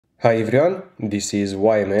Hi everyone, this is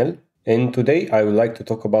YML, and today I would like to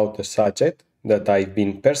talk about a subject that I've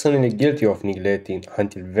been personally guilty of neglecting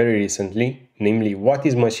until very recently, namely what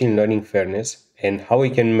is machine learning fairness and how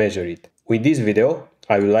we can measure it. With this video,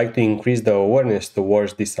 I would like to increase the awareness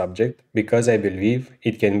towards this subject because I believe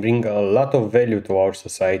it can bring a lot of value to our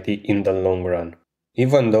society in the long run,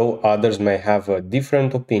 even though others may have a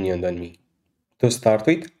different opinion than me. To start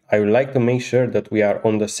with, I would like to make sure that we are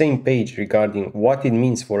on the same page regarding what it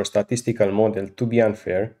means for a statistical model to be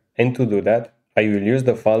unfair, and to do that, I will use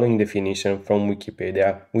the following definition from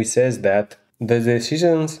Wikipedia, which says that the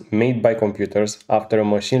decisions made by computers after a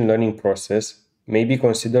machine learning process may be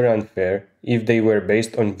considered unfair if they were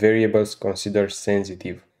based on variables considered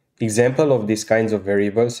sensitive. Examples of these kinds of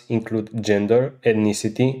variables include gender,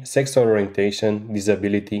 ethnicity, sexual orientation,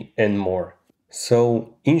 disability, and more.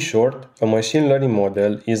 So, in short, a machine learning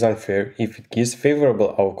model is unfair if it gives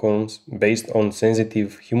favorable outcomes based on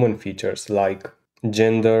sensitive human features like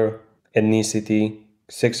gender, ethnicity,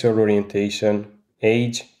 sexual orientation,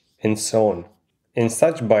 age, and so on. And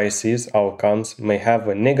such biases outcomes may have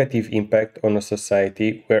a negative impact on a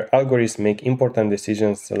society where algorithms make important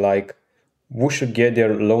decisions like who should get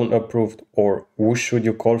their loan approved or who should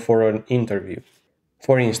you call for an interview.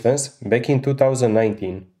 For instance, back in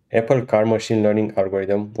 2019, Apple car machine learning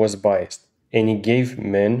algorithm was biased, and it gave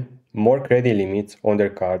men more credit limits on their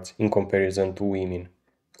cards in comparison to women,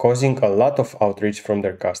 causing a lot of outrage from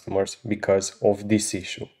their customers because of this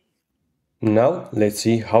issue. Now, let's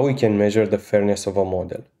see how we can measure the fairness of a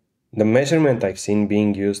model. The measurement I've seen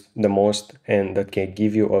being used the most and that can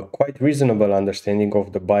give you a quite reasonable understanding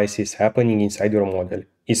of the biases happening inside your model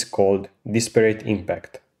is called disparate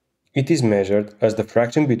impact. It is measured as the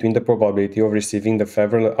fraction between the probability of receiving the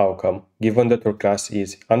favorable outcome given that your class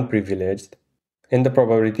is unprivileged and the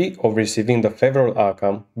probability of receiving the favorable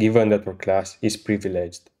outcome given that your class is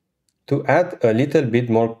privileged. To add a little bit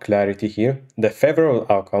more clarity here, the favorable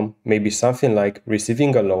outcome may be something like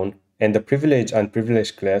receiving a loan, and the privileged and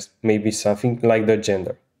unprivileged class may be something like the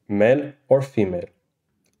gender, male or female.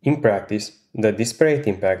 In practice, the disparate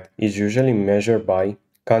impact is usually measured by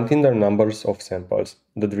counting the numbers of samples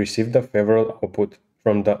that receive the favorable output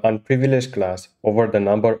from the unprivileged class over the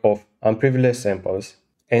number of unprivileged samples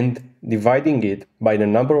and dividing it by the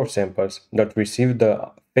number of samples that receive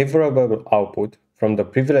the favorable output from the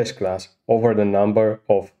privileged class over the number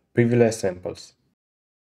of privileged samples.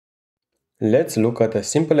 Let's look at a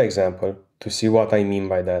simple example to see what I mean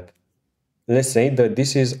by that. Let's say that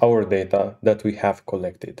this is our data that we have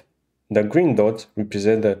collected. The green dots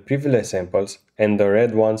represent the privileged samples and the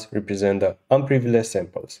red ones represent the unprivileged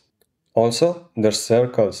samples. Also, the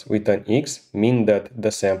circles with an X mean that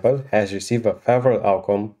the sample has received a favorable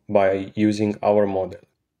outcome by using our model.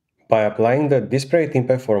 By applying the disparate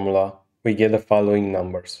impact formula, we get the following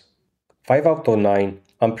numbers. 5 out of 9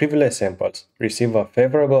 unprivileged samples receive a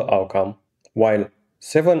favorable outcome, while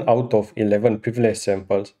 7 out of 11 privileged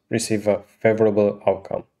samples receive a favorable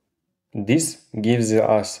outcome. This gives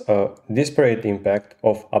us a disparate impact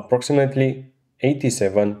of approximately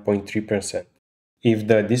 87.3%. If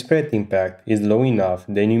the disparate impact is low enough,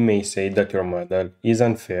 then you may say that your model is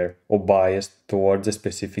unfair or biased towards a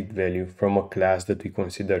specific value from a class that we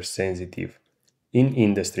consider sensitive. In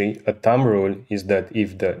industry, a thumb rule is that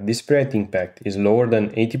if the disparate impact is lower than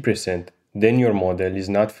 80%, then your model is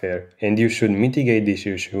not fair and you should mitigate this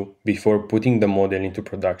issue before putting the model into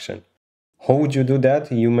production. How would you do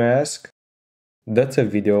that, you may ask? That's a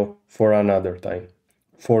video for another time.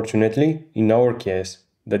 Fortunately, in our case,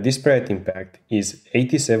 the disparate impact is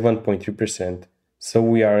 87.3%, so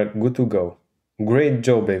we are good to go. Great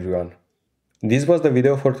job, everyone! This was the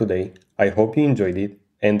video for today. I hope you enjoyed it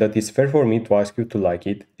and that it's fair for me to ask you to like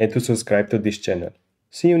it and to subscribe to this channel.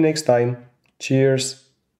 See you next time. Cheers!